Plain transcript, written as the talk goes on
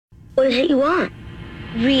What is it you want?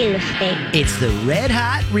 Real estate. It's the Red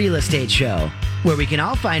Hot Real Estate Show, where we can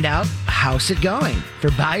all find out how's it going for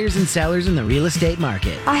buyers and sellers in the real estate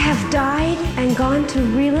market. I have died and gone to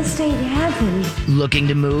real estate heaven. Looking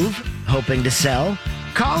to move? Hoping to sell?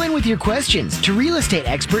 Call in with your questions to real estate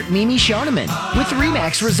expert Mimi Schoneman with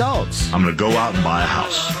RE/MAX results. I'm going to go out and buy a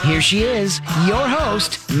house. Here she is, your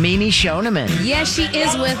host, Mimi Schoneman. Yes, she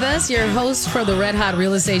is with us, your host for the Red Hot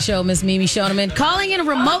Real Estate Show, Miss Mimi Schoneman, calling in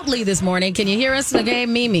remotely this morning. Can you hear us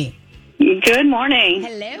again, Mimi? Good morning.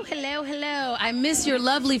 Hello, hello, hello. I miss your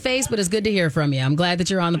lovely face, but it's good to hear from you. I'm glad that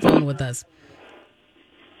you're on the phone with us.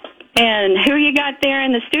 And who you got there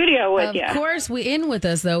in the studio with you? Of course, with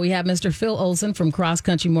us, though, we have Mr. Phil Olson from Cross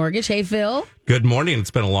Country Mortgage. Hey, Phil. Good morning. It's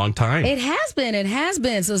been a long time. It has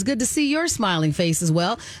been. So it's good to see your smiling face as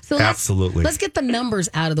well. So Absolutely. Let's get the numbers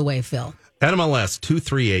out of the way, Phil. NMLS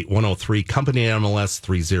 238103, company NMLS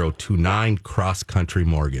 3029, Cross Country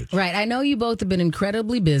Mortgage. Right. I know you both have been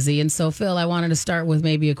incredibly busy. And so, Phil, I wanted to start with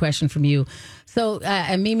maybe a question from you. So,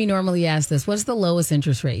 and Mimi normally asks this. What's the lowest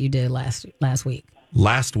interest rate you did last week?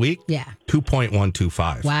 Last week? Yeah.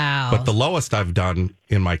 2.125. Wow. But the lowest I've done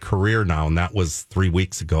in my career now, and that was 3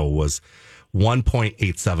 weeks ago, was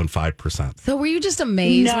 1.875%. So were you just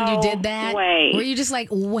amazed when you did that? Way. Were you just like,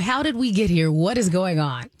 how did we get here? What is going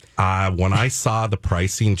on? When I saw the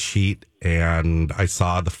pricing sheet and I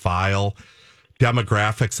saw the file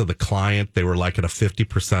demographics of the client, they were like at a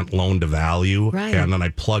 50% loan to value. Right. And then I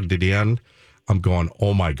plugged it in. I'm going,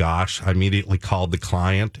 oh my gosh. I immediately called the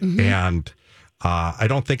client and I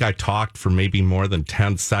don't think I talked for maybe more than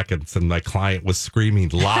 10 seconds, and my client was screaming,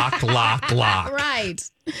 lock, lock, lock. Right.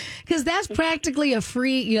 Because that's practically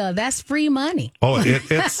that's free money. Oh,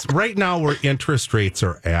 it's right now where interest rates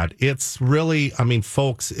are at. It's really, I mean,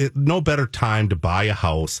 folks, no better time to buy a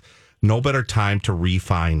house, no better time to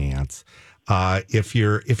refinance. If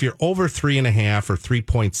you're over 3.5% or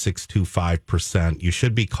 3.625%, you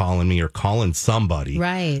should be calling me or calling somebody.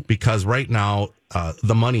 Right. Because right now,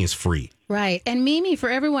 the money is free. Right. And Mimi, for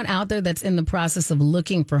everyone out there that's in the process of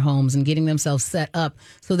looking for homes and getting themselves set up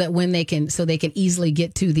so that they can easily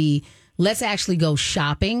get to the let's actually go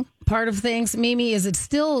shopping part of things. Mimi, is it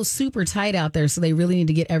still super tight out there? So they really need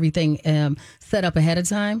to get everything set up ahead of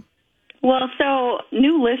time? Well, so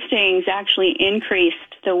new listings actually increased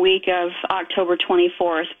the week of October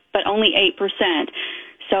 24th, but only 8%.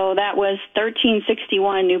 So that was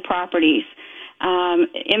 1,361 new properties.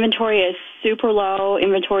 Inventory is super low.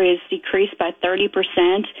 Inventory is decreased by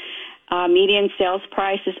 30%. Median sales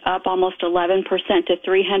price is up almost 11% to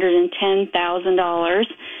 $310,000.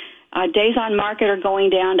 Days on market are going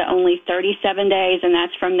down to only 37 days, and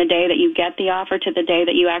that's from the day that you get the offer to the day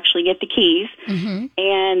that you actually get the keys. Mm-hmm.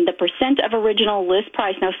 And the percent of original list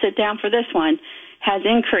price, now sit down for this one, has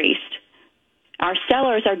increased. Our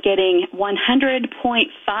sellers are getting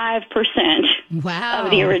 100.5% wow. of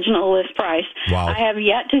the original list price. Wow. I have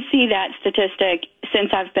yet to see that statistic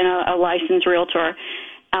since I've been a licensed realtor.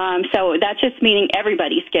 So that's just meaning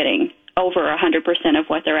everybody's getting over 100% of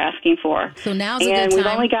what they're asking for. So now's a good time. And we've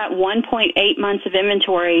only got 1.8 months of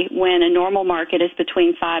inventory when a normal market is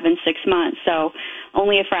between 5 and 6 months. So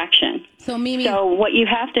only a fraction. So Mimi, so what you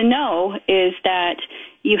have to know is that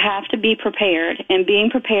you have to be prepared, and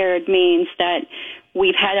being prepared means that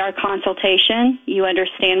we've had our consultation. You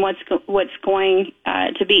understand what's going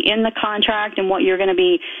to be in the contract and what you're going to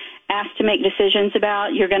be asked to make decisions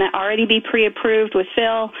about. You're going to already be pre-approved with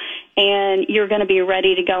Phil, and you're going to be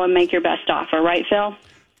ready to go and make your best offer, right, Phil?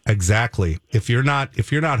 Exactly. If you're not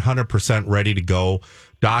 100% ready to go,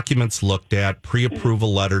 documents looked at,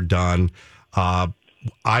 pre-approval letter done.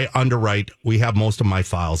 I underwrite. We have most of my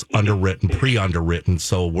files underwritten, pre-underwritten,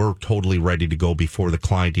 so we're totally ready to go before the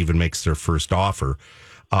client even makes their first offer.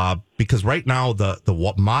 Because right now the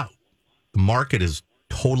market is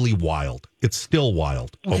totally wild. It's still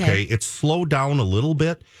wild. Okay, it's slowed down a little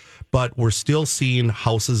bit, but we're still seeing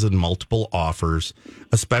houses in multiple offers,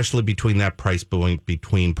 especially between that price point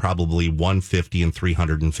between probably $150,000 and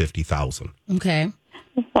 $350,000. Okay.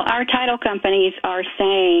 Well, our title companies are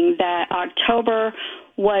saying that October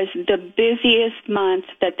was the busiest month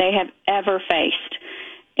that they have ever faced.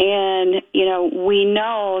 And, we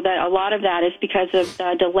know that a lot of that is because of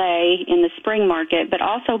the delay in the spring market, but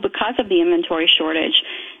also because of the inventory shortage.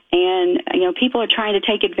 And, people are trying to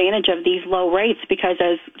take advantage of these low rates because,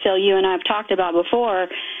 as Phil, you and I have talked about before,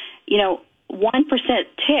 1%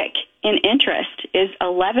 tick in interest is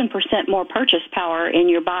 11% more purchase power in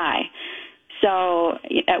your buy. So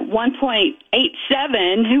at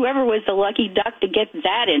 1.87, whoever was the lucky duck to get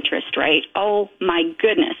that interest rate, oh my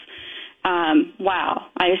goodness. Wow.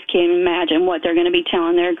 I just can't imagine what they're going to be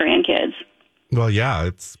telling their grandkids. Well, yeah,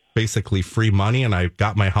 it's basically free money, and I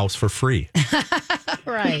got my house for free.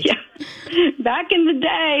 Right. Yeah. Back in the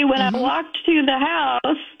day when I walked to the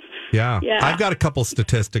house. Yeah. Yeah. I've got a couple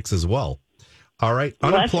statistics as well. All right.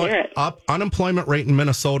 Let's hear it. Unemployment rate in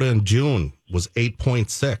Minnesota in June was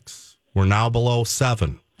 8.6. We're now below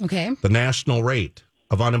 7. Okay. The national rate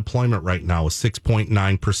of unemployment right now is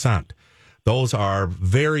 6.9%. Those are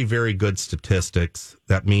very, very good statistics.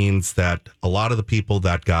 That means that a lot of the people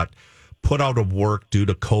that got put out of work due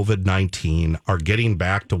to COVID-19 are getting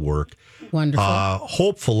back to work. Wonderful.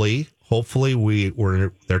 Hopefully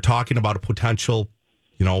they're talking about a potential,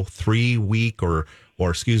 3-week or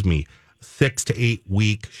 6 to 8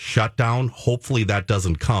 week shutdown. Hopefully that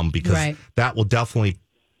doesn't come, because that will definitely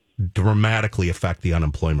dramatically affect the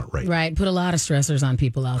unemployment rate. Right. Put a lot of stressors on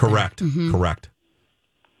people out there. Correct.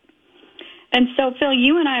 And so, Phil,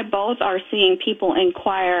 you and I both are seeing people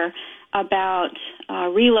inquire about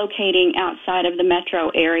relocating outside of the metro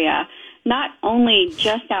area, not only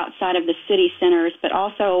just outside of the city centers, but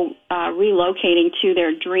also relocating to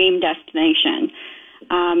their dream destination.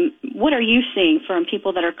 What are you seeing from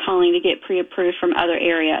people that are calling to get pre-approved from other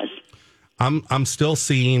areas? I'm still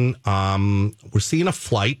seeing, we're seeing a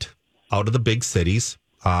flight out of the big cities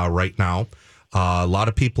right now. A lot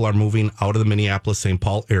of people are moving out of the Minneapolis-St.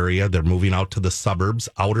 Paul area. They're moving out to the suburbs,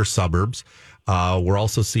 outer suburbs. We're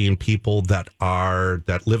also seeing people that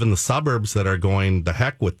live in the suburbs that are going, the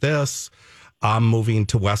heck with this. I'm moving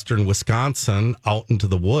to western Wisconsin, out into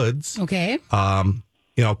the woods. Okay. A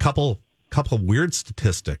couple weird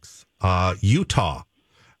statistics. Utah,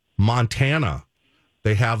 Montana,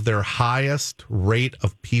 they have their highest rate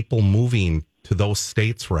of people moving to those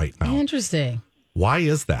states right now. Interesting. Why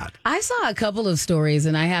is that? I saw a couple of stories,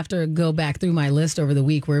 and I have to go back through my list over the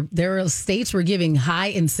week, where there are states were giving high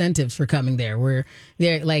incentives for coming there, where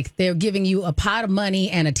they're giving you a pot of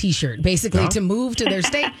money and a T-shirt, basically, to move to their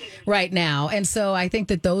state right now. And so I think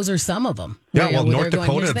that those are some of them. North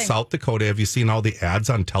Dakota and South Dakota, have you seen all the ads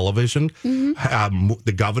on television? Mm-hmm.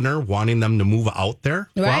 The governor wanting them to move out there.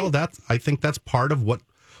 Right. Well, I think that's part of what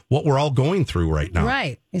we're all going through right now.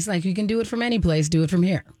 Right. It's like, you can do it from any place, do it from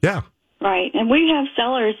here. Yeah. Right. And we have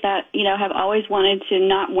sellers that, have always wanted to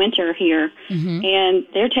not winter here, and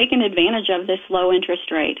they're taking advantage of this low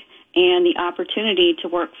interest rate and the opportunity to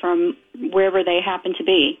work from wherever they happen to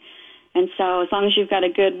be. And so as long as you've got a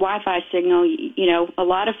good Wi-Fi signal, a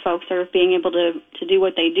lot of folks are being able to do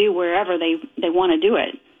what they do wherever they want to do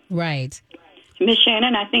it. Right. Miss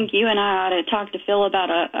Shannon, I think you and I ought to talk to Phil about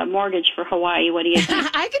a mortgage for Hawaii. What do you think?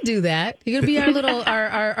 I could do that. You could be our little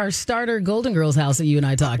our starter Golden Girls house that you and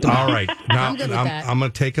I talked about. All right, now I'm good with that. I'm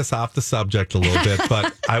going to take us off the subject a little bit,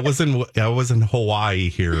 but I was in Hawaii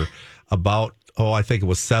here about I think it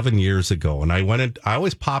was 7 years ago, and I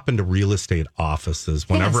always pop into real estate offices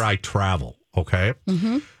whenever I travel. Okay,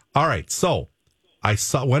 All right, so I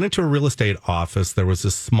went into a real estate office. There was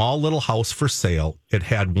this small little house for sale. It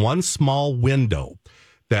had one small window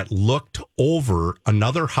that looked over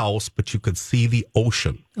another house, but you could see the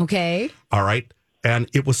ocean. Okay. All right. And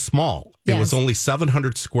it was small. Yes. It was only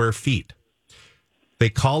 700 square feet.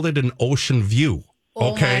 They called it an ocean view.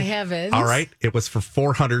 Oh, okay. my heavens. All right. It was for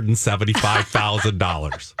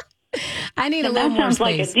 $475,000. I need a little more space. That sounds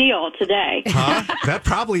like a deal today. Huh? That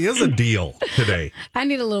probably is a deal today. I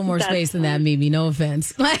need a little more space than that, Mimi. No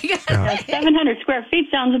offense. 700 square feet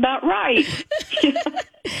sounds about right.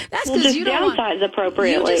 That's we'll because just you don't downsize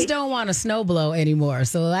appropriately. You just don't want a snow blow anymore.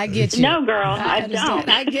 So I get you. No, girl, I understand. don't.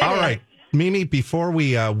 I get All it. right, Mimi. Before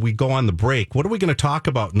we go on the break, what are we going to talk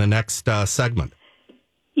about in the next segment?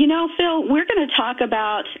 Phil, we're going to talk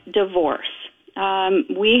about divorce.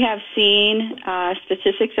 We have seen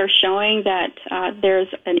statistics are showing that there's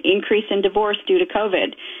an increase in divorce due to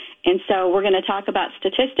COVID. And so we're going to talk about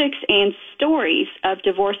statistics and stories of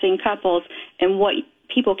divorcing couples and what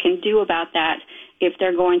people can do about that if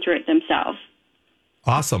they're going through it themselves.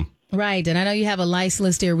 Awesome. Right. And I know you have a nice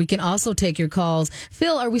list here. We can also take your calls.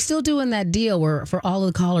 Phil, are we still doing that deal where for all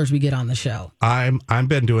of the callers we get on the show? I've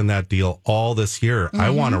been doing that deal all this year.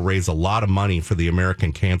 I want to raise a lot of money for the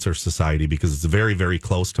American Cancer Society because it's very, very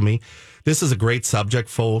close to me. This is a great subject,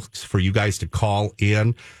 folks, for you guys to call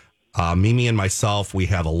in. Mimi and myself, we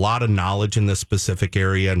have a lot of knowledge in this specific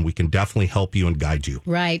area, and we can definitely help you and guide you.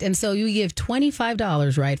 Right. And so you give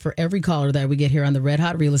 $25, right, for every caller that we get here on the Red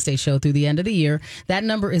Hot Real Estate Show through the end of the year. That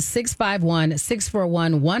number is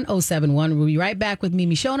 651-641-1071. We'll be right back with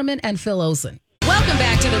Mimi Schoneman and Phil Olson. Welcome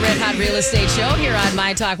back to the Red Hot Real Estate Show here on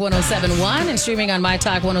My Talk 1071 and streaming on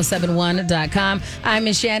MyTalk1071.com. I'm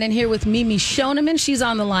Miss Shannan here with Mimi Schoneman. She's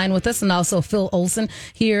on the line with us, and also Phil Olson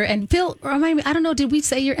here. And Phil, remind me, I don't know, did we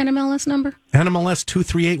say your NMLS number? NMLS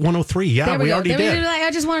 238103. Yeah, we already did.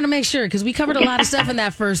 I just wanted to make sure because we covered a lot of stuff in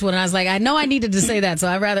that first one. And I was like, I know I needed to say that, so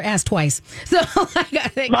I'd rather ask twice. So I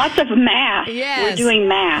think lots of math. Yes. We're doing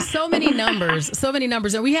math. So many numbers.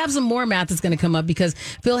 And we have some more math that's going to come up because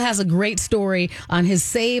Phil has a great story on his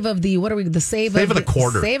save of the, save of the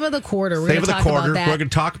quarter. Save of the quarter. We're Save of the quarter. About that. We're going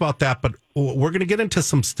to talk about that, but we're going to get into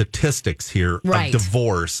some statistics here Right. of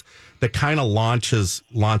divorce that kind of launches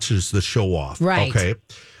the show off. Right. Okay.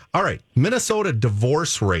 All right. Minnesota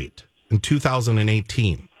divorce rate in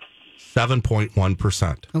 2018,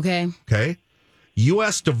 7.1%. Okay. Okay.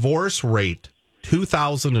 U.S. divorce rate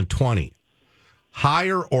 2020,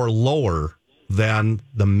 higher or lower than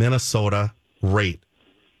the Minnesota rate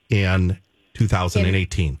in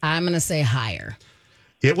 2018? I'm going to say higher.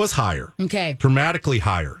 It was higher. Okay. Dramatically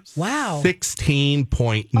higher. Wow.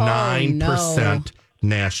 16.9%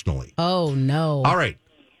 nationally. Oh, no. All right.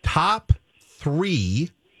 Top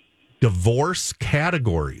 3 divorce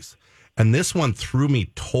categories. And this one threw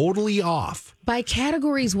me totally off. By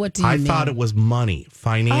categories, what do you I mean? thought it was money,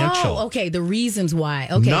 financial. Oh, okay. The reasons why.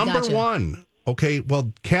 Okay, Number gotcha. 1. Okay,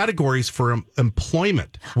 well, categories for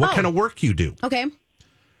employment. What kind of work you do. Okay.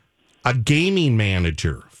 A gaming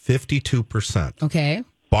manager, 52%. Okay.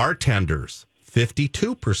 Bartenders,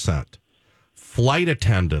 52%. Flight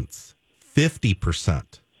attendants, 50%.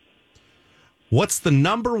 What's the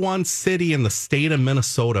number 1 city in the state of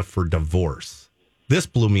Minnesota for divorce? This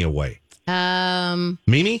blew me away.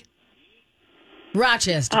 Mimi?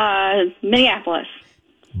 Rochester. Minneapolis.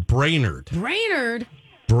 Brainerd,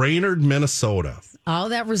 Minnesota. All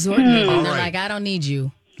that resort living. All They're right. like, I don't need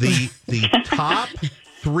you. The top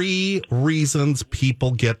 3 reasons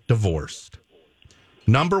people get divorced.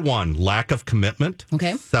 Number 1, lack of commitment.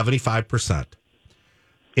 Okay. 75%.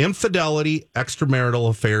 Infidelity, extramarital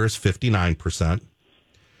affairs, 59%.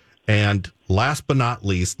 And last but not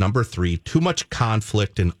least, number 3, too much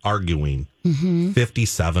conflict and arguing,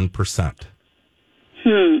 57%.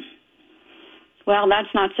 Well, that's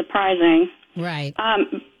not surprising. Right.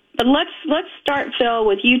 But let's start, Phil,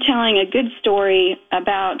 with you telling a good story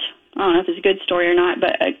about, I don't know if it's a good story or not,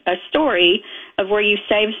 but a story of where you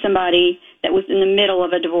saved somebody that was in the middle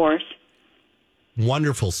of a divorce.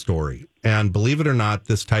 Wonderful story. And believe it or not,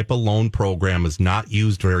 this type of loan program is not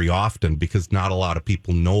used very often because not a lot of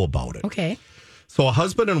people know about it. Okay. So a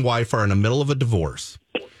husband and wife are in the middle of a divorce.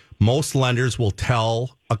 Most lenders will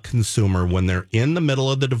tell a consumer when they're in the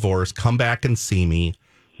middle of the divorce, come back and see me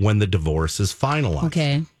when the divorce is finalized.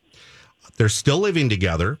 Okay. They're still living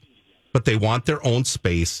together, but they want their own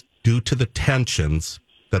space due to the tensions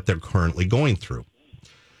that they're currently going through.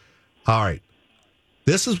 All right.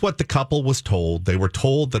 This is what the couple was told. They were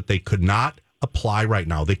told that they could not apply right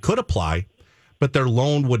now. They could apply, but their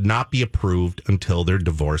loan would not be approved until their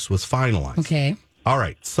divorce was finalized. Okay. All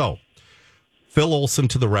right. So, Phil Olson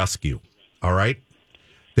to the rescue. All right.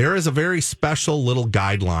 There is a very special little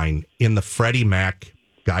guideline in the Freddie Mac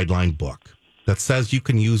guideline book that says you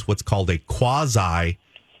can use what's called a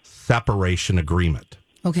quasi-separation agreement.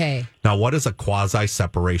 Okay. Now, what is a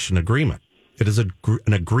quasi-separation agreement? It is an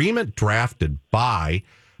agreement drafted by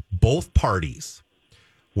both parties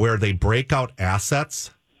where they break out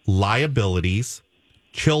assets, liabilities,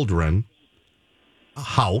 children, a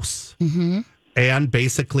house, and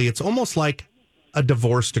basically it's almost like a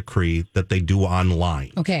divorce decree that they do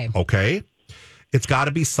online. Okay. Okay? It's got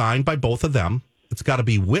to be signed by both of them. It's got to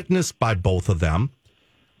be witnessed by both of them,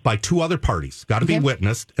 by 2 other parties. Got to be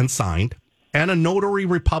witnessed and signed, and a notary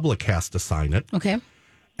republic has to sign it. Okay.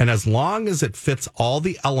 And as long as it fits all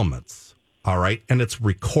the elements, all right, and it's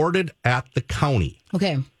recorded at the county,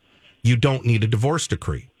 Okay. you don't need a divorce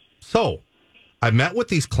decree. So I met with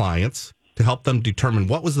these clients to help them determine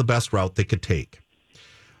what was the best route they could take.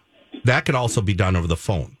 That could also be done over the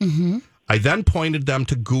phone. I then pointed them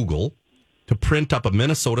to Google to print up a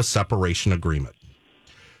Minnesota separation agreement.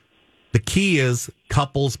 The key is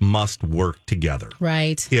couples must work together.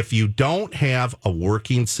 Right. If you don't have a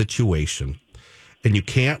working situation and you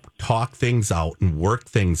can't talk things out and work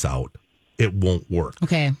things out, it won't work.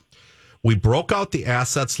 Okay. We broke out the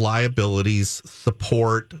assets, liabilities,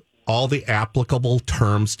 support, all the applicable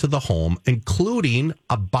terms to the home, including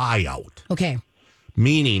a buyout, Okay.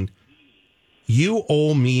 meaning you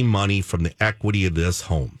owe me money from the equity of this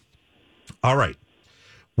home. All right.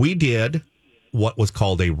 We did what was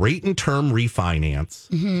called a rate and term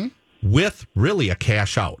refinance with really a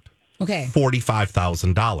cash out, Okay.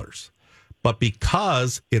 $45,000. But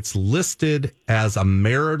because it's listed as a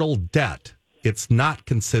marital debt, it's not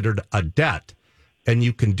considered a debt. And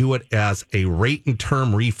you can do it as a rate and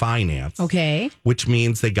term refinance. Okay. Which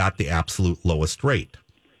means they got the absolute lowest rate.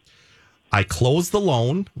 I closed the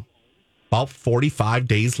loan about 45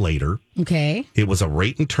 days later. Okay. It was a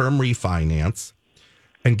rate and term refinance.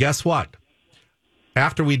 And guess what?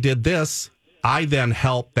 After we did this, I then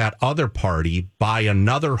helped that other party buy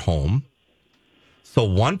another home. So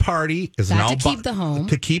one party is now to keep the home.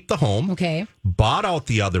 To keep the home. Okay. Bought out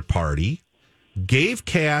the other party, gave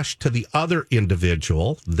cash to the other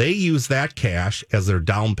individual. They use that cash as their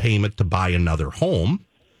down payment to buy another home.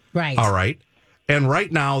 Right. All right. And right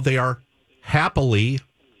now they are happily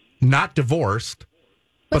not divorced,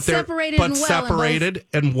 but they're separated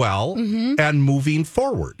and well and moving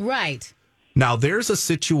forward. Right. Now, there's a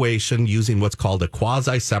situation using what's called a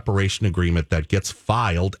quasi-separation agreement that gets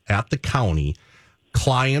filed at the county.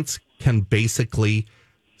 Clients can basically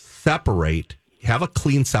separate, have a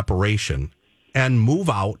clean separation, and move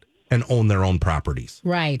out and own their own properties.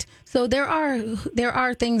 Right. So there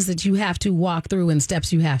are things that you have to walk through and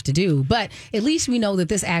steps you have to do. But at least we know that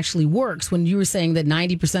this actually works. When you were saying that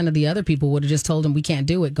 90% of the other people would have just told them, we can't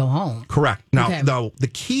do it, go home. Correct. Now, Okay. though, the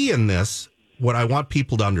key in this, what I want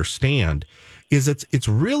people to understand is it's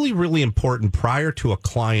really, really important prior to a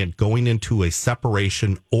client going into a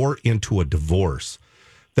separation or into a divorce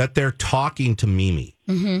that they're talking to Mimi.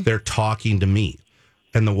 They're talking to me.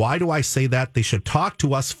 And why do I say that? They should talk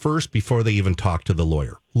to us first before they even talk to the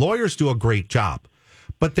lawyer. Lawyers do a great job,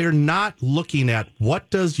 but they're not looking at what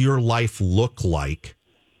does your life look like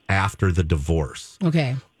after the divorce.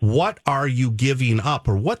 Okay. What are you giving up,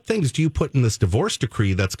 or what things do you put in this divorce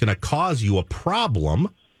decree that's going to cause you a problem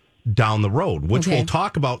down the road, which Okay. we'll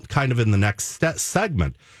talk about kind of in the next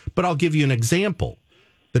segment. But I'll give you an example.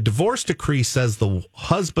 The divorce decree says the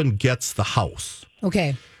husband gets the house.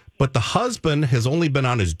 Okay. But the husband has only been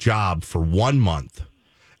on his job for 1 month,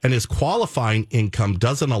 and his qualifying income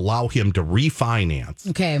doesn't allow him to refinance.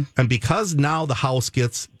 Okay. And because now the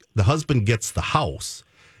husband gets the house,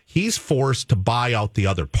 he's forced to buy out the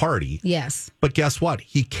other party. Yes. But guess what?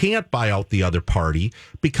 He can't buy out the other party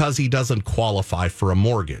because he doesn't qualify for a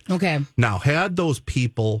mortgage. Okay. Now, had those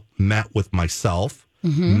people met with myself,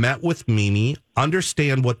 met with Mimi,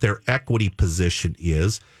 understand what their equity position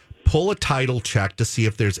is, pull a title check to see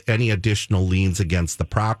if there's any additional liens against the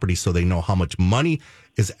property so they know how much money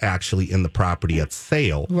is actually in the property at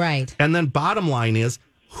sale. Right. And then bottom line is,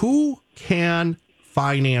 who can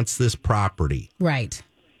finance this property? Right.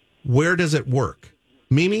 Where does it work?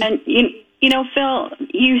 Mimi? And you know, Phil,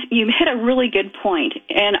 you hit a really good point.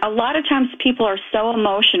 And a lot of times people are so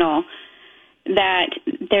emotional that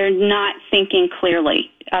they're not thinking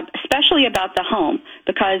clearly, especially about the home,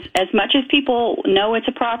 because as much as people know it's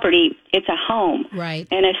a property, it's a home. Right.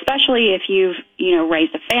 And especially if you've,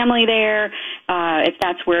 raised a family there, if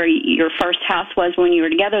that's where your first house was when you were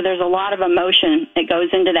together, there's a lot of emotion that goes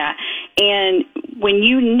into that. And when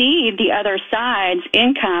you need the other side's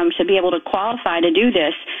income to be able to qualify to do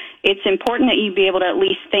this, it's important that you be able to at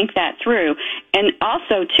least think that through. And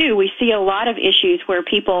also, too, we see a lot of issues where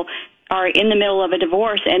people are in the middle of a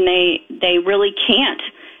divorce and they really can't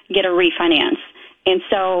get a refinance. And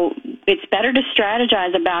so it's better to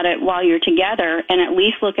strategize about it while you're together and at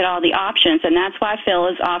least look at all the options. And that's why Phil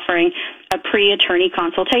is offering a pre-attorney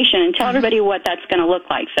consultation. And tell everybody what that's going to look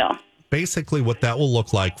like, Phil. Basically, what that will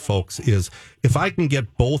look like, folks, is if I can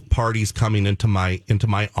get both parties coming into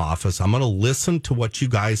my office, I'm going to listen to what you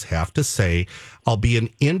guys have to say. I'll be an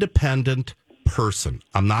independent person.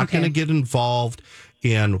 I'm not going to get involved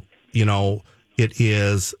in, it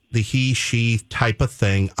is the he, she type of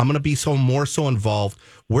thing. I'm going to be more so involved.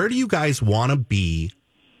 Where do you guys want to be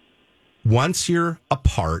once you're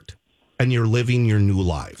apart and you're living your new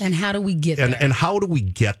lives? And how do we get there? And how do we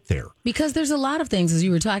get there? Because there's a lot of things, as you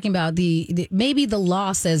were talking about, maybe the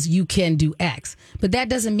law says you can do X, but that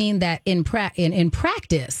doesn't mean that in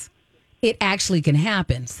practice, it actually can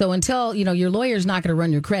happen. So until, your lawyer's not going to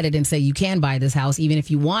run your credit and say you can buy this house, even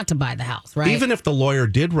if you want to buy the house, right? Even if the lawyer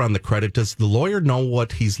did run the credit, does the lawyer know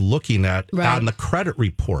what he's looking at on the credit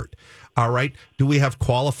report? All right. Do we have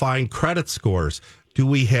qualifying credit scores? Do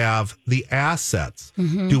we have the assets?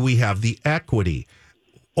 Do we have the equity?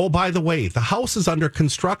 Oh, by the way, the house is under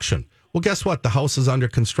construction. Well, guess what? The house is under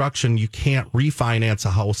construction. You can't refinance a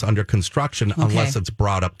house under construction unless it's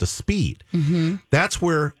brought up to speed. That's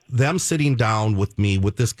where them sitting down with me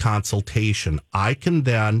with this consultation, I can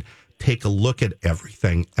then take a look at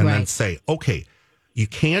everything and then say, okay, you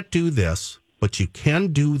can't do this, but you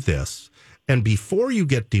can do this. And before you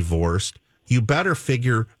get divorced, you better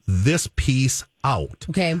figure this piece out.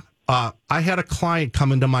 Okay. I had a client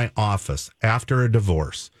come into my office after a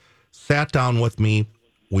divorce, sat down with me.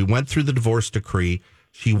 We went through the divorce decree.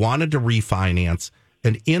 She wanted to refinance.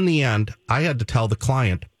 And in the end, I had to tell the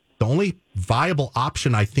client, the only viable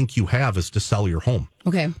option I think you have is to sell your home.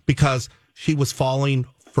 Okay. Because she was falling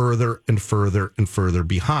further and further and further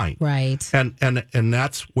behind. Right. And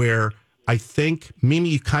that's where I think, Mimi,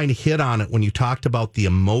 you kind of hit on it when you talked about the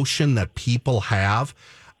emotion that people have.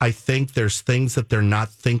 I think there's things that they're not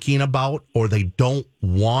thinking about or they don't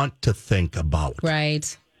want to think about.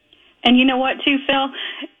 Right. And you know what, too, Phil?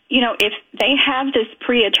 If they have this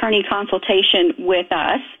pre-attorney consultation with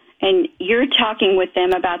us and you're talking with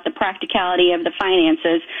them about the practicality of the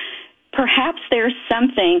finances, perhaps there's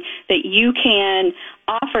something that you can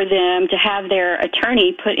offer them to have their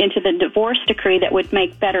attorney put into the divorce decree that would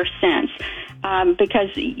make better sense. Because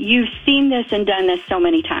you've seen this and done this so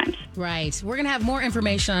many times. Right. We're going to have more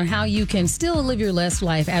information on how you can still live your best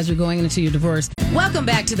life as you're going into your divorce. Welcome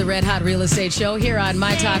back to the Red Hot Real Estate Show here on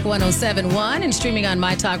My Talk 1071 and streaming on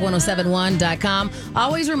MyTalk1071.com.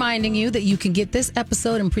 Always reminding you that you can get this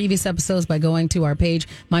episode and previous episodes by going to our page,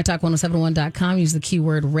 MyTalk1071.com. Use the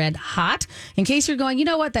keyword Red Hot. In case you're going, you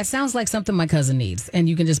know what, that sounds like something my cousin needs. And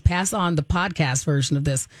you can just pass on the podcast version of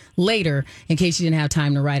this later in case you didn't have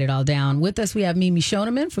time to write it all down. With us, we have Mimi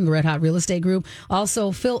Schoneman from the Red Hot Real Estate Group.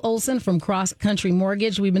 Also, Phil Olson from Cross Country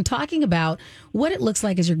Mortgage. We've been talking about what it looks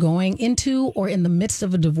like as you're going into or in the midst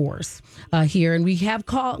of a divorce here. And we have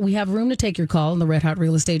room to take your call on the Red Hot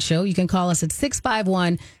Real Estate Show. You can call us at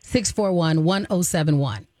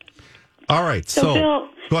 651-641-1071. All right. So Phil,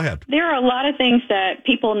 go ahead. There are a lot of things that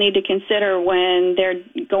people need to consider when they're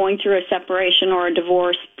going through a separation or a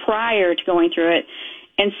divorce prior to going through it.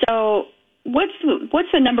 And so what's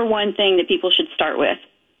the number one thing that people should start with?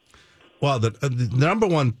 Well, the number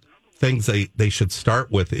one things they should start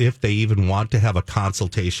with, if they even want to have a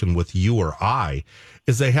consultation with you or I,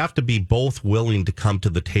 is they have to be both willing to come to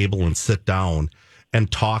the table and sit down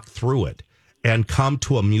and talk through it and come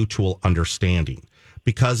to a mutual understanding.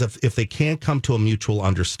 Because if they can't come to a mutual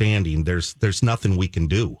understanding, there's nothing we can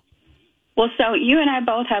do. Well, so you and I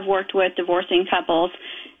both have worked with divorcing couples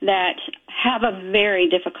that have a very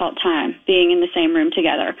difficult time being in the same room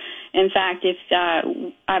together. In fact,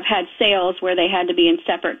 I've had sales where they had to be in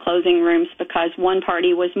separate closing rooms because one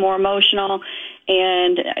party was more emotional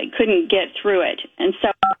and couldn't get through it. And so,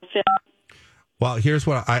 well, here's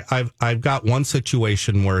what I've got one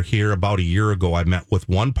situation where here about a year ago I met with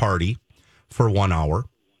one party for 1 hour.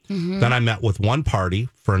 Mm-hmm. Then I met with one party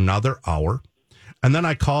for another hour. And then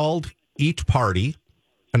I called each party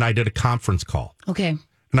and I did a conference call. Okay.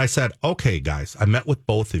 And I said, okay, guys, I met with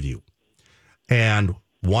both of you. And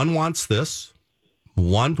one wants this,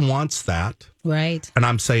 one wants that. Right. And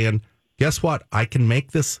I'm saying, guess what? I can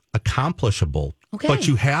make this accomplishable. Okay. But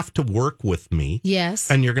you have to work with me. Yes.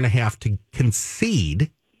 And you're going to have to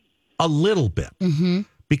concede a little bit. Mm-hmm.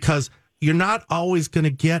 Because you're not always going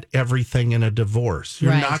to get everything in a divorce.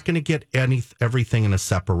 You're not going to get everything in a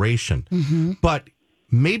separation. Mm-hmm. But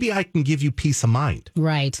maybe I can give you peace of mind.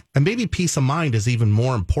 Right. And maybe peace of mind is even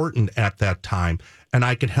more important at that time. And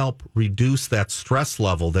I can help reduce that stress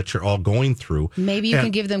level that you're all going through. Maybe you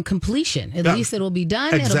can give them completion. At least it'll be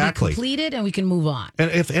done. Exactly. It'll be completed and we can move on.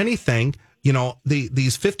 And if anything,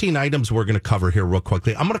 these 15 items we're going to cover here real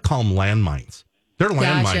quickly, I'm going to call them landmines. They're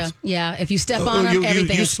landmines. Gotcha. Yeah. If you step on them,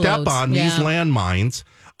 everything you explodes. step on these landmines.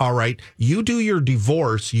 All right. You do your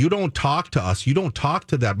divorce. You don't talk to us. You don't talk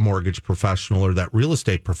to that mortgage professional or that real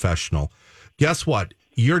estate professional. Guess what?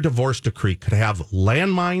 Your divorce decree could have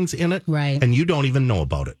landmines in it. Right. And you don't even know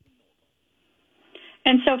about it.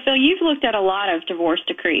 And so, Phil, you've looked at a lot of divorce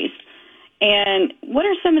decrees. And what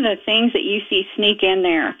are some of the things that you see sneak in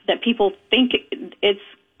there that people think it's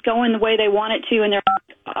going the way they want it to? And they're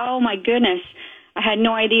like, oh, my goodness, I had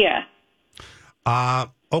no idea.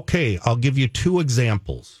 Okay, I'll give you two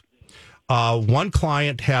examples. One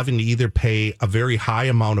client having to either pay a very high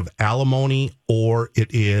amount of alimony or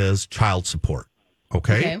it is child support.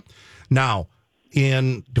 Okay? Now,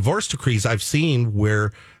 in divorce decrees, I've seen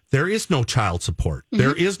where there is no child support. Mm-hmm.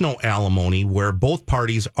 There is no alimony, where both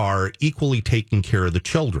parties are equally taking care of the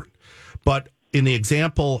children. But in the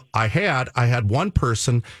example I had one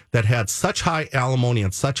person that had such high alimony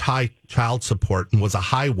and such high child support and was a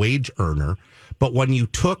high wage earner. But when you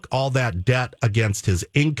took all that debt against his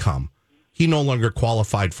income, he no longer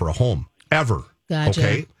qualified for a home ever. Gotcha.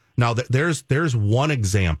 Okay. Now there's one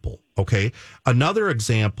example. Okay. Another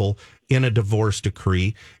example in a divorce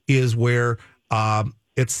decree is where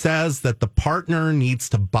it says that the partner needs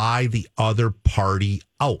to buy the other party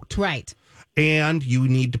out. Right. And you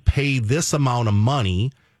need to pay this amount of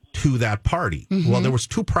money to that party. Well, there was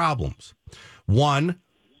two problems. One,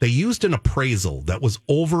 they used an appraisal that was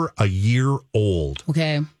over a year old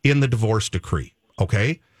in the divorce decree.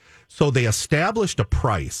 Okay. So they established a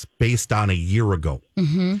price based on a year ago.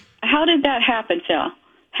 How did that happen, Phil?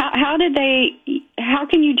 How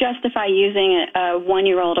can you justify using a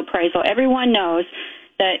 1-year-old appraisal? Everyone knows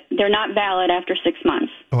that they're not valid after 6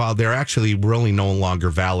 months. Well, they're actually really no longer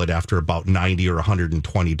valid after about 90 or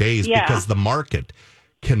 120 days because the market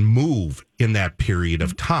can move in that period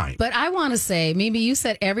of time. But I want to say, maybe you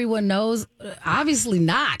said everyone knows. Obviously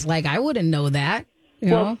not. Like, I wouldn't know that. You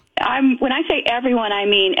know? When I say everyone, I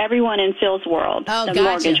mean everyone in Phil's world, the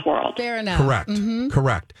mortgage world. Fair enough. Correct.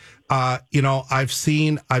 Correct. I've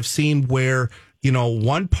seen where,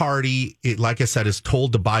 one party, like I said, is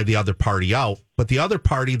told to buy the other party out, but the other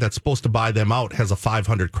party that's supposed to buy them out has a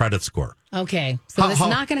 500 credit score. Okay. So it's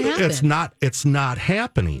not going to happen. It's not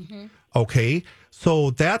happening. Okay.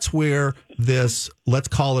 So that's where this, let's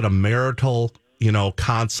call it a marital,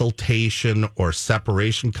 consultation or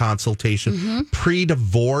separation consultation,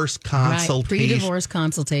 pre-divorce consultation. Right. Pre-divorce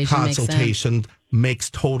consultation makes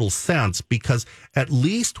total sense because at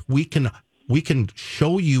least we can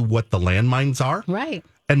show you what the landmines are. Right.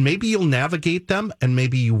 And maybe you'll navigate them and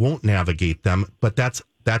maybe you won't navigate them, but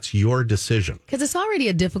that's your decision. Because it's already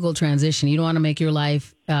a difficult transition. You don't want to make your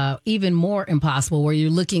life even more impossible where you're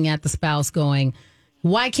looking at the spouse going,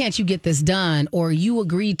 why can't you get this done? Or you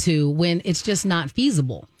agree to when it's just not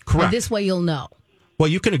feasible. Correct. And this way you'll know. Well,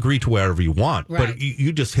 you can agree to whatever you want, right. but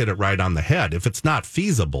you just hit it right on the head. If it's not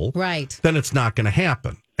feasible, right, then it's not going to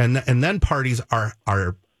happen. And then parties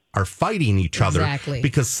are fighting each other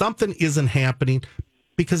because something isn't happening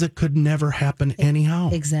because it could never happen anyhow.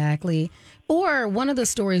 Exactly. Or one of the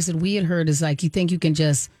stories that we had heard is like you think you can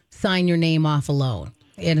just sign your name off a loan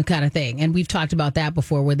and kind of thing. And we've talked about that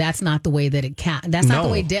before where that's not the way that it can. That's not the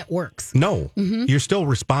way debt works. No. You're still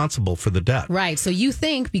responsible for the debt. Right. So you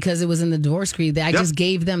think because it was in the divorce decree that I just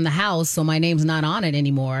gave them the house so my name's not on it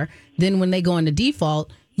anymore. Then when they go into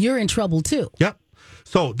default, you're in trouble too. Yep.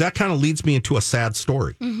 So that kind of leads me into a sad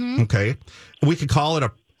story. Okay. We could call it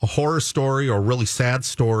a horror story or a really sad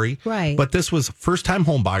story. Right. But this was first-time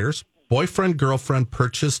home buyers. Boyfriend, girlfriend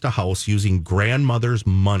purchased a house using grandmother's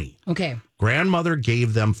money. Okay. Grandmother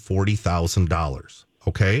gave them $40,000.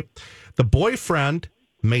 Okay. The boyfriend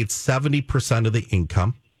made 70% of the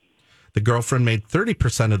income. The girlfriend made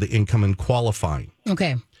 30% of the income in qualifying.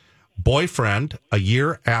 Okay. Boyfriend, a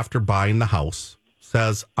year after buying the house,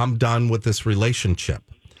 says, I'm done with this relationship.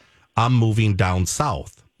 I'm moving down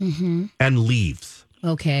south and leaves.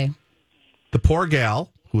 Okay. The poor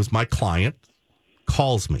gal, who is my client,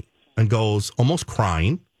 calls me and goes, almost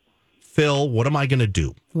crying, Phil, what am I going to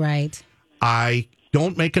do? Right. I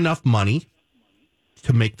don't make enough money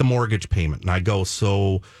to make the mortgage payment. And I go,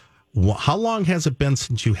 so how long has it been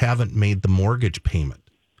since you haven't made the mortgage payment?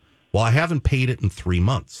 Well, I haven't paid it in 3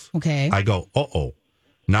 months. Okay. I go, uh-oh.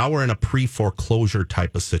 Now we're in a pre-foreclosure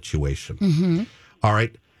type of situation. All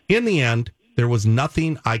right. In the end, there was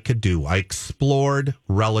nothing I could do. I explored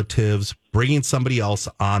relatives, bringing somebody else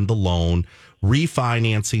on the loan,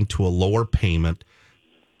 refinancing to a lower payment.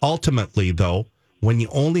 Ultimately, though, when you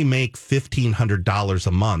only make $1,500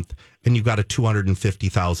 a month and you've got a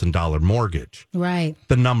 $250,000 mortgage, right,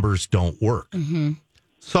 the numbers don't work.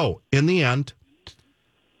 So in the end,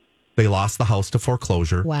 they lost the house to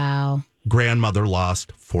foreclosure. Wow. Grandmother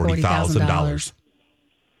lost $40,000.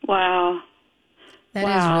 Wow. That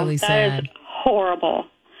is really sad. That is horrible.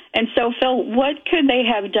 And so, Phil, what could they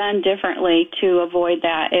have done differently to avoid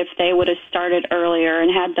that if they would have started earlier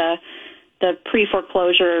and had the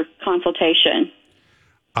pre-foreclosure consultation?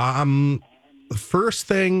 The first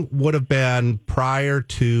thing would have been prior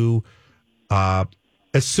to, as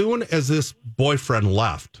soon as this boyfriend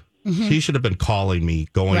left, he should have been calling me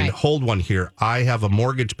going, hold one here. I have a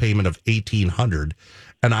mortgage payment of $1,800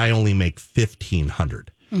 and I only make $1,500.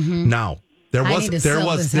 Now, there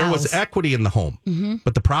was equity in the home,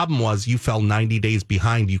 but the problem was you fell 90 days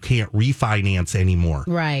behind. You can't refinance anymore.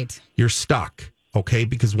 Right. You're stuck. Okay.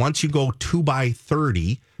 Because once you go 2 by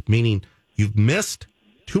 30, meaning you've missed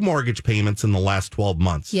 2 mortgage payments in the last 12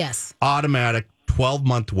 months. Yes. Automatic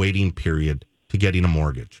 12-month waiting period to getting a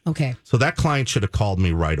mortgage. Okay. So that client should have called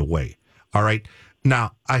me right away. All right.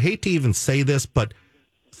 Now, I hate to even say this, but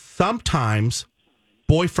sometimes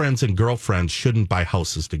boyfriends and girlfriends shouldn't buy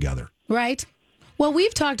houses together. Right. Well,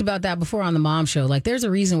 we've talked about that before on the Mom Show. Like, there's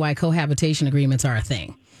a reason why cohabitation agreements are a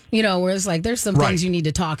thing. You know, where it's like there's some things you need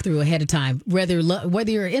to talk through ahead of time, whether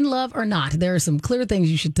you're in love or not. There are some clear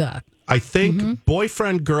things you should talk. I think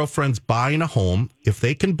boyfriend, girlfriends buying a home, if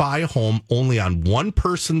they can buy a home only on one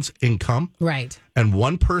person's income, Right. and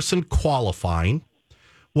one person qualifying,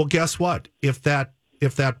 well, guess what? If that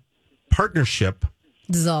partnership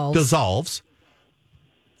dissolves,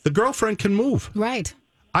 the girlfriend can move. Right.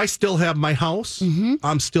 I still have my house.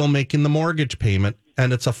 I'm still making the mortgage payment,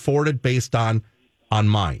 and it's afforded based on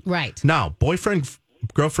mine. Right. Now, boyfriend,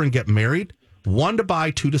 girlfriend get married, 1 to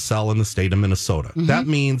buy, 2 to sell in the state of Minnesota. That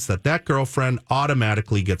means that girlfriend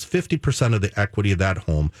automatically gets 50% of the equity of that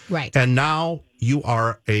home. Right. And now you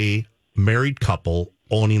are a married couple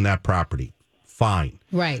owning that property. Fine.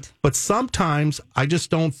 Right. But sometimes I just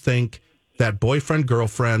don't think that boyfriend,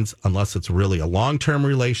 girlfriends, unless it's really a long-term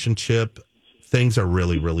relationship, things are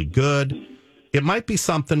really, really good. It might be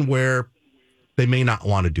something where they may not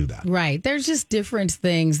want to do that. Right. There's just different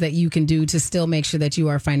things that you can do to still make sure that you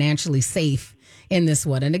are financially safe in this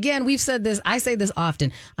one. And again, we've said this, I say this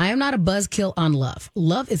often. I am not a buzzkill on love.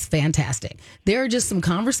 Love is fantastic. There are just some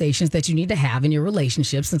conversations that you need to have in your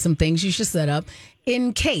relationships and some things you should set up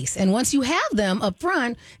in case. And once you have them up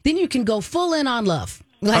front, then you can go full in on love.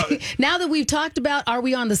 Like now that we've talked about, are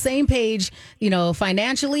we on the same page,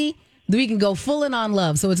 financially, we can go full in on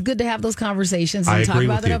love. So it's good to have those conversations and talk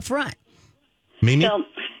about it up front. Mimi?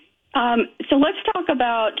 So let's talk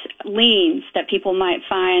about liens that people might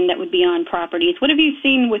find that would be on properties. What have you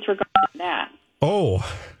seen with regard to that? Oh,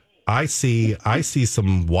 I see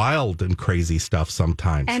some wild and crazy stuff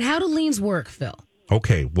sometimes. And how do liens work, Phil?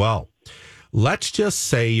 Okay, well, let's just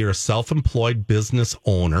say you're a self-employed business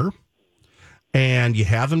owner and you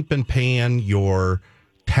haven't been paying your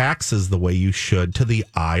taxes the way you should to the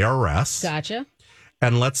IRS. Gotcha.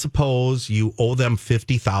 And let's suppose you owe them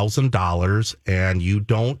 $50,000 and you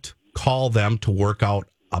don't call them to work out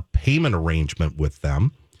a payment arrangement with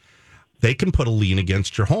them. They can put a lien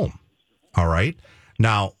against your home. All right.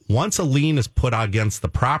 Now, once a lien is put against the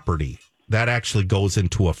property, that actually goes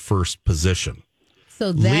into a first position.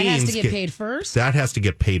 So that has to get paid first? That has to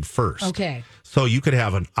get paid first. Okay. So you could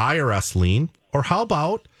have an IRS lien, or how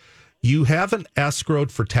about you haven't escrowed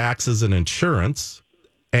for taxes and insurance,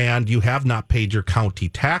 and you have not paid your county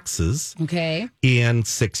taxes in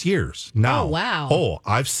 6 years. Now, oh, wow. Oh,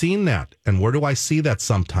 I've seen that. And where do I see that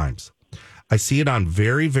sometimes? I see it on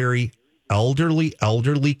very, very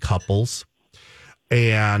elderly couples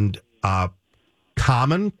and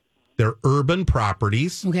they're urban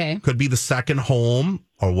properties. Okay. Could be the second home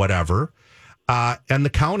or whatever. And the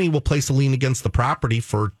county will place a lien against the property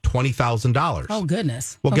for $20,000. Oh,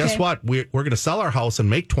 goodness. Well, guess what? We're going to sell our house and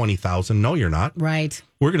make $20,000. No, you're not. Right.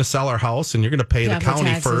 We're going to sell our house and you're going to pay the county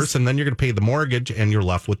taxes first, and then you're going to pay the mortgage, and you're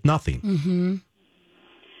left with nothing. Mm-hmm.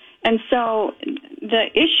 And so the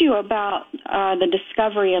issue about the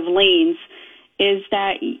discovery of liens is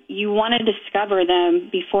that you want to discover them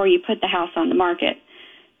before you put the house on the market,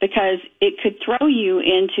 because it could throw you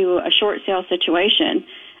into a short sale situation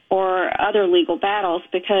or other legal battles,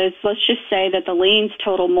 because let's just say that the liens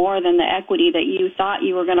total more than the equity that you thought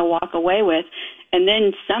you were going to walk away with, and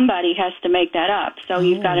then somebody has to make that up. So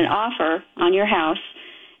you've got an offer on your house,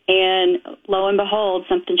 and lo and behold,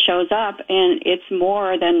 something shows up, and it's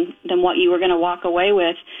more than what you were going to walk away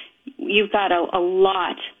with. You've got a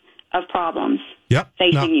lot of problems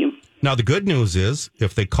facing you. Now, the good news is,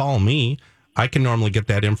 if they call me, I can normally get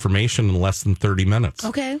that information in less than 30 minutes.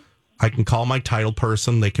 Okay. I can call my title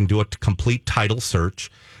person. They can do a complete title search.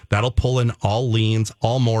 That'll pull in all liens,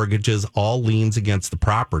 all mortgages, all liens against the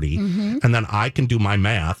property. Mm-hmm. And then I can do my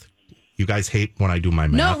math. You guys hate when I do my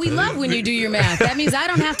math. No, we love when you do your math. That means I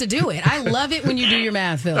don't have to do it. I love it when you do your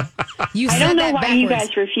math, Phil. I don't know why you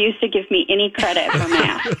guys refuse to give me any credit for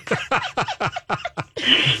math.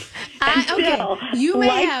 You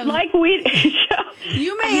may have math we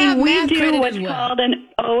do credit what's as well. called an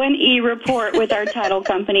O&E report with our title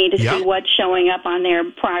company to see what's showing up on there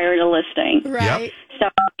prior to listing. Right. So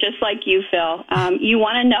just like you, Phil, you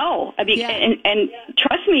want to know. I mean, and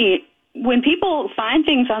trust me, when people find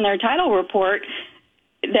things on their title report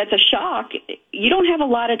that's a shock, you don't have a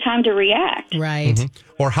lot of time to react. Right.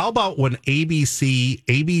 Mm-hmm. Or how about when ABC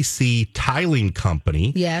Tiling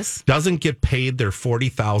Company doesn't get paid their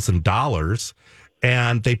 $40,000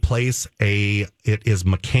 and they place it is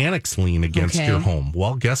mechanics lien against your home.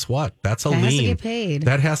 Well, guess what? That's a lien. That has to get paid.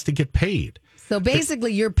 That has to get paid. So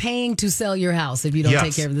basically, you're paying to sell your house if you don't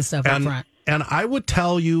take care of the stuff up front. And I would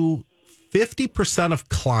tell you 50% of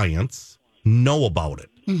clients know about it.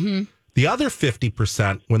 Mm-hmm. The other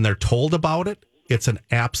 50%, when they're told about it, it's an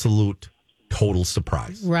absolute total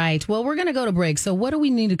surprise. Right. Well, we're going to go to break. So what do we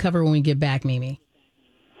need to cover when we get back, Mimi?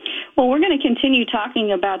 Well, we're going to continue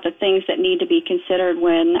talking about the things that need to be considered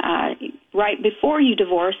when right before you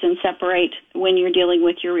divorce and separate when you're dealing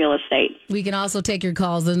with your real estate. We can also take your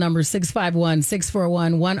calls. The number is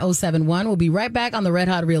 651-641-1071. We'll be right back on the Red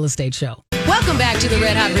Hot Real Estate Show. Welcome back to the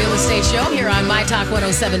Red Hot Real Estate Show here on My Talk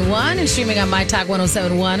 1071 and streaming on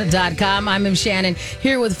MyTalk1071.com. I'm Shannan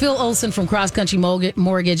here with Phil Olson from Cross Country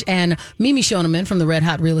Mortgage and Mimi Schoneman from the Red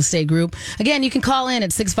Hot Real Estate Group. Again, you can call in at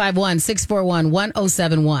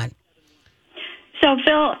 651-641-1071. So,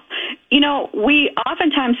 Phil, we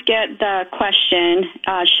oftentimes get the question,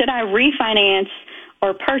 should I refinance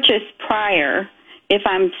or purchase prior if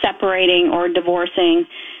I'm separating or divorcing?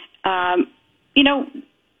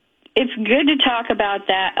 It's good to talk about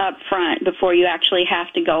that up front before you actually have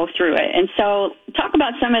to go through it. And so talk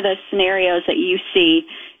about some of the scenarios that you see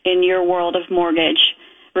in your world of mortgage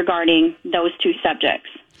regarding those two subjects.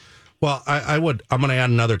 Well, I'm going to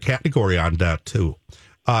add another category on that, too.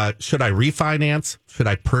 Should I refinance? Should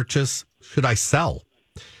I purchase? Should I sell?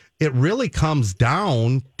 It really comes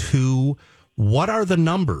down to what are the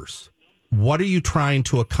numbers? What are you trying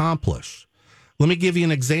to accomplish? Let me give you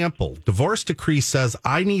an example. Divorce decree says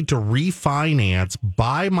I need to refinance,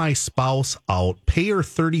 buy my spouse out, pay her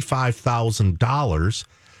 $35,000.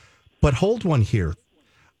 But hold one here.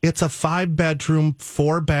 It's a 5-bedroom,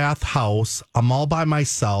 4-bath house. I'm all by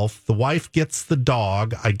myself. The wife gets the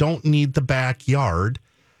dog. I don't need the backyard,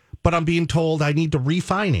 but I'm being told I need to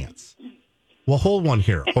refinance. Well, hold one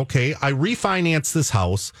here. Okay, I refinance this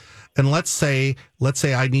house. And let's say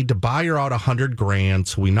I need to buy her out $100,000.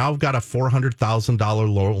 So we now got a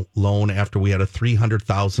 $400,000 loan after we had a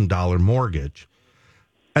 $300,000 mortgage.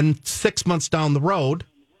 And 6 months down the road,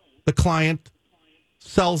 the client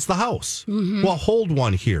sells the house. Mm-hmm. Well, hold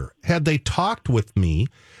one here. Had they talked with me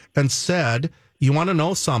and said, you want to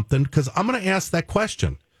know something? Because I'm going to ask that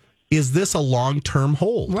question. Is this a long-term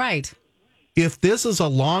hold? Right. If this is a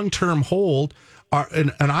long-term hold,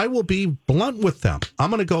 and I will be blunt with them. I'm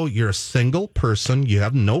going to go, you're a single person. You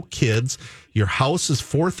have no kids. Your house is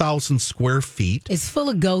 4,000 square feet. It's full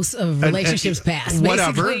of ghosts of relationships past,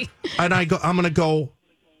 whatever. Basically. And I'm going to go,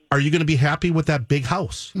 are you going to be happy with that big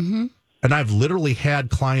house? Mm-hmm. And I've literally had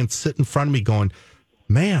clients sit in front of me going,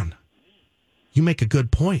 man, you make a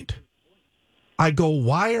good point. I go,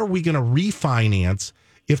 why are we going to refinance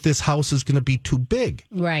if this house is going to be too big?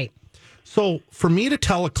 Right. So for me to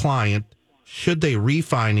tell a client, should they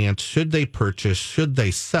refinance, should they purchase, should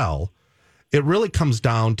they sell, it really comes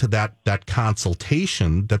down to that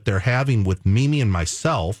consultation that they're having with Mimi and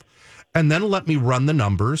myself, and then let me run the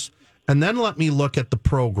numbers, and then let me look at the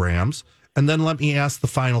programs, and then let me ask the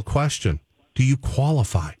final question. Do you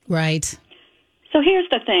qualify? Right. So here's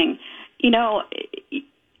the thing. In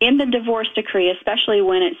the divorce decree, especially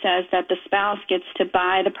when it says that the spouse gets to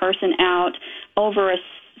buy the person out over a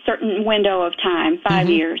certain window of time, 5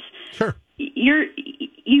 years. Sure.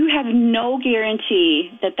 You have no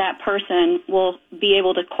guarantee that person will be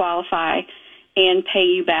able to qualify and pay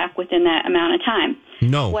you back within that amount of time.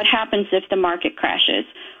 No. What happens if the market crashes?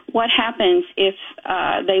 What happens if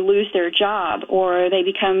they lose their job or they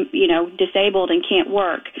become, disabled and can't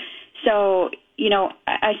work? So,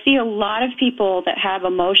 I see a lot of people that have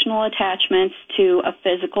emotional attachments to a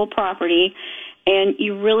physical property, and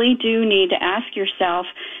you really do need to ask yourself,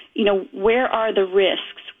 where are the risks,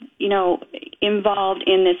 involved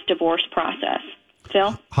in this divorce process?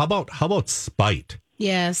 Phil? How about spite?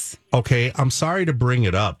 Yes. Okay, I'm sorry to bring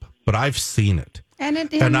it up, but I've seen it. And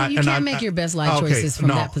you can't make your best life choices from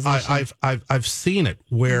that position. I've seen it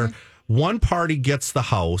where one party gets the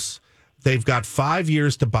house, they've got 5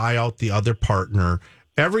 years to buy out the other partner.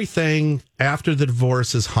 Everything after the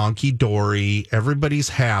divorce is honky-dory. Everybody's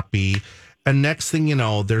happy. And next thing you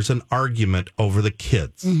know, there's an argument over the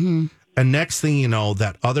kids. Mm-hmm. And next thing you know,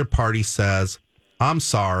 that other party says, I'm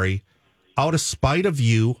sorry, out of spite of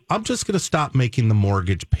you, I'm just going to stop making the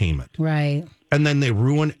mortgage payment. Right. And then they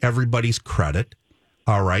ruin everybody's credit.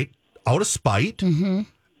 All right. Out of spite. Mm-hmm.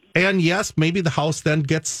 And yes, maybe the house then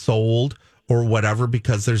gets sold or whatever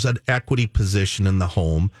because there's an equity position in the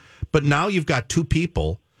home. But now you've got two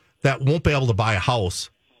people that won't be able to buy a house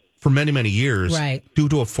for many, many years, right, due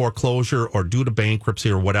to a foreclosure or due to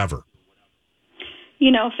bankruptcy or whatever.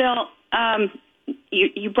 Phil,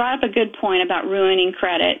 you brought up a good point about ruining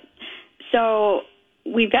credit. So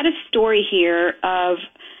we've got a story here of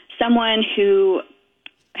someone who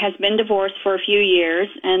has been divorced for a few years,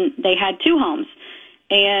 and they had two homes.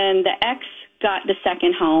 And the ex got the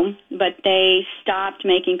second home, but they stopped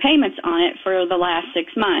making payments on it for the last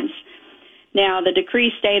 6 months. Now, the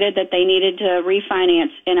decree stated that they needed to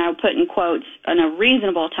refinance, and I put in quotes, in a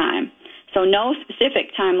reasonable time. So no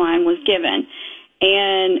specific timeline was given.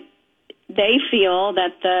 And they feel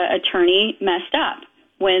that the attorney messed up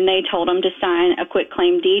when they told him to sign a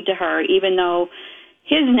quitclaim deed to her, even though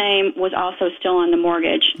his name was also still on the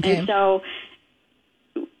mortgage. Okay. And so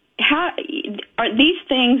how are these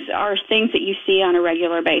things that you see on a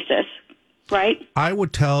regular basis, right? I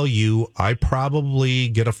would tell you I probably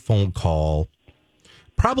get a phone call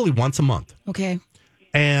probably once a month. Okay.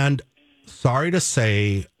 And sorry to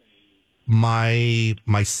say, my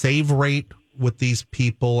save rate with these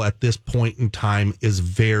people at this point in time is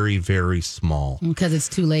very, very small. Because it's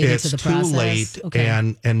too late It's into the too process. late. Okay.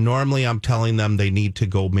 And normally I'm telling them they need to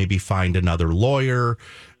go maybe find another lawyer.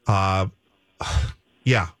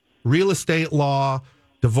 Real estate law,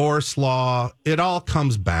 divorce law, it all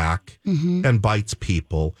comes back and bites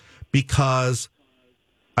people, because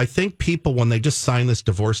I think people, when they just sign this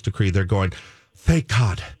divorce decree, they're going, thank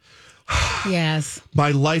God. Yes.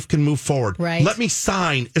 My life can move forward. Right. Let me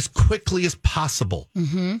sign as quickly as possible.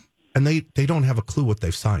 And they don't have a clue what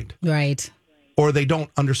they've signed. Right. Or they don't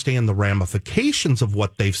understand the ramifications of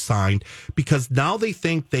what they've signed, because now they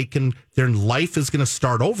think their life is going to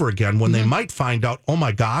start over again when they might find out, oh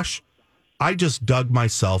my gosh, I just dug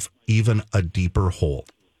myself even a deeper hole.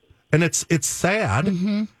 And it's sad.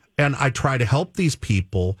 And I try to help these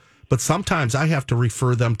people, but sometimes I have to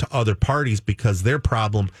refer them to other parties because their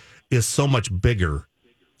problem is so much bigger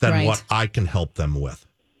than what I can help them with.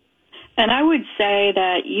 And I would say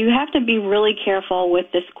that you have to be really careful with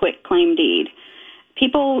this quitclaim deed.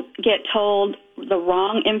 People get told the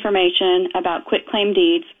wrong information about quitclaim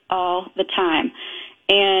deeds all the time.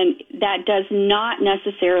 And that does not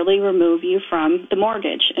necessarily remove you from the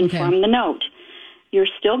mortgage and from the note. You're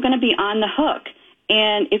still going to be on the hook.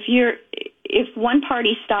 And if one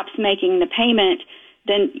party stops making the payment,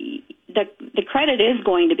 then the credit is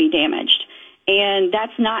going to be damaged. And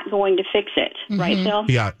that's not going to fix it, right, Phil?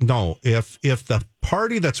 Yeah, no. If the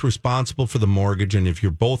party that's responsible for the mortgage, and if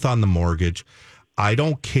you're both on the mortgage, I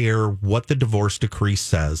don't care what the divorce decree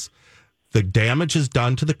says. The damage is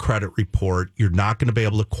done to the credit report. You're not going to be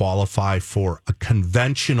able to qualify for a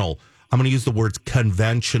conventional, I'm going to use the words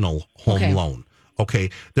conventional home loan. Okay.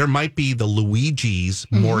 There might be the Luigi's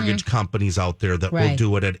mortgage companies out there that will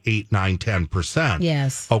do it at 8, 9, 10%.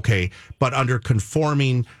 Yes. Okay. But under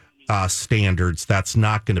conforming standards, that's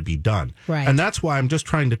not going to be done. Right. And that's why I'm just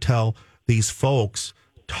trying to tell these folks,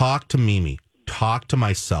 talk to Mimi, talk to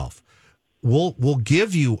myself. We'll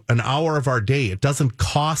give you an hour of our day. It doesn't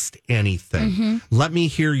cost anything. Let me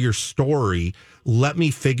hear your story. Let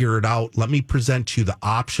me figure it out. Let me present you the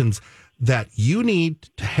options that you need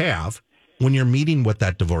to have when you're meeting with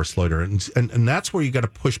that divorce lawyer. And that's where you got to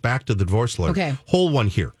push back to the divorce lawyer. Okay. Hold one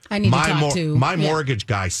here. I need to talk to. My mortgage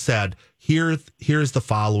guy said, here's the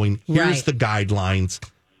following. Here's the guidelines.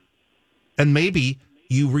 And maybe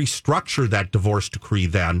you restructure that divorce decree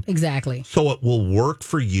then. Exactly. So it will work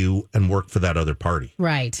for you and work for that other party.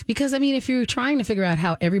 Right. Because, I mean, if you're trying to figure out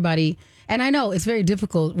how everybody, and I know it's very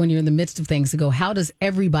difficult when you're in the midst of things to go, how does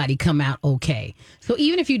everybody come out okay? So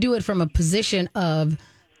even if you do it from a position of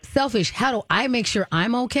selfish, how do I make sure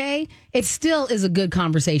I'm okay? It still is a good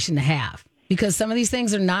conversation to have, because some of these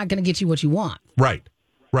things are not going to get you what you want. Right.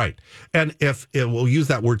 Right. And if we'll use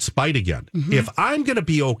that word spite again, if I'm going to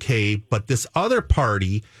be okay, but this other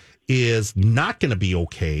party is not going to be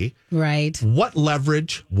okay. Right. What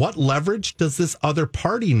leverage does this other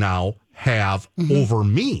party now have over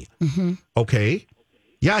me? Okay.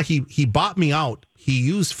 Yeah. He bought me out. He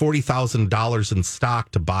used $40,000 in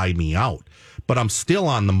stock to buy me out, but I'm still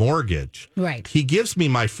on the mortgage. Right. He gives me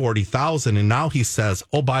my $40,000, and now he says,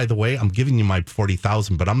 "Oh, by the way, I'm giving you my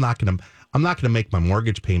 $40,000, but I'm not going to make my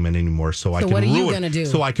mortgage payment anymore. So what are you going to do?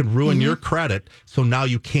 So I can ruin your credit. So now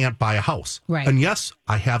you can't buy a house." Right. And yes,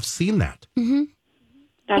 I have seen that.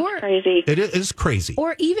 That's crazy. It is crazy.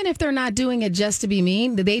 Or even if they're not doing it just to be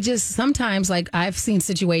mean, they just sometimes, like I've seen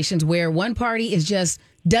situations where one party is just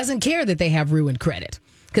doesn't care that they have ruined credit,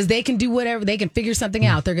 because they can do whatever, they can figure something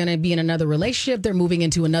out. They're going to be in another relationship. They're moving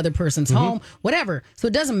into another person's home, whatever. So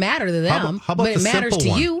it doesn't matter to them, How about but it matters to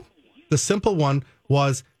you. The simple one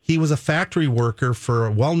was he was a factory worker for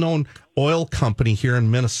a well-known oil company here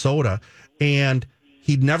in Minnesota, and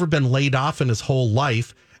he'd never been laid off in his whole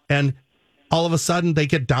life. And all of a sudden they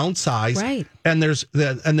get downsized, right? And there's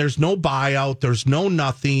no buyout, there's no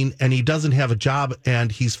nothing, and he doesn't have a job,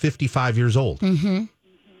 and he's 55 years old.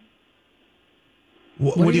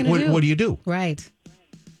 What do you do? Right.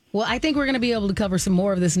 Well, I think we're going to be able to cover some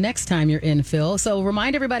more of this next time you're in, Phil. So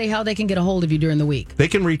remind everybody how they can get a hold of you during the week. They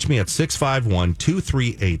can reach me at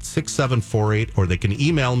 651-238-6748, or they can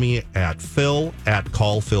email me at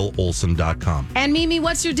phil@callphilolson.com. And Mimi,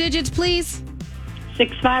 what's your digits, please?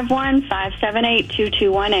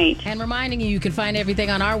 651-578-2218. And reminding you can find everything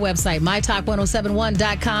on our website,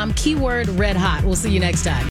 mytalk1071.com, keyword red hot. We'll see you next time.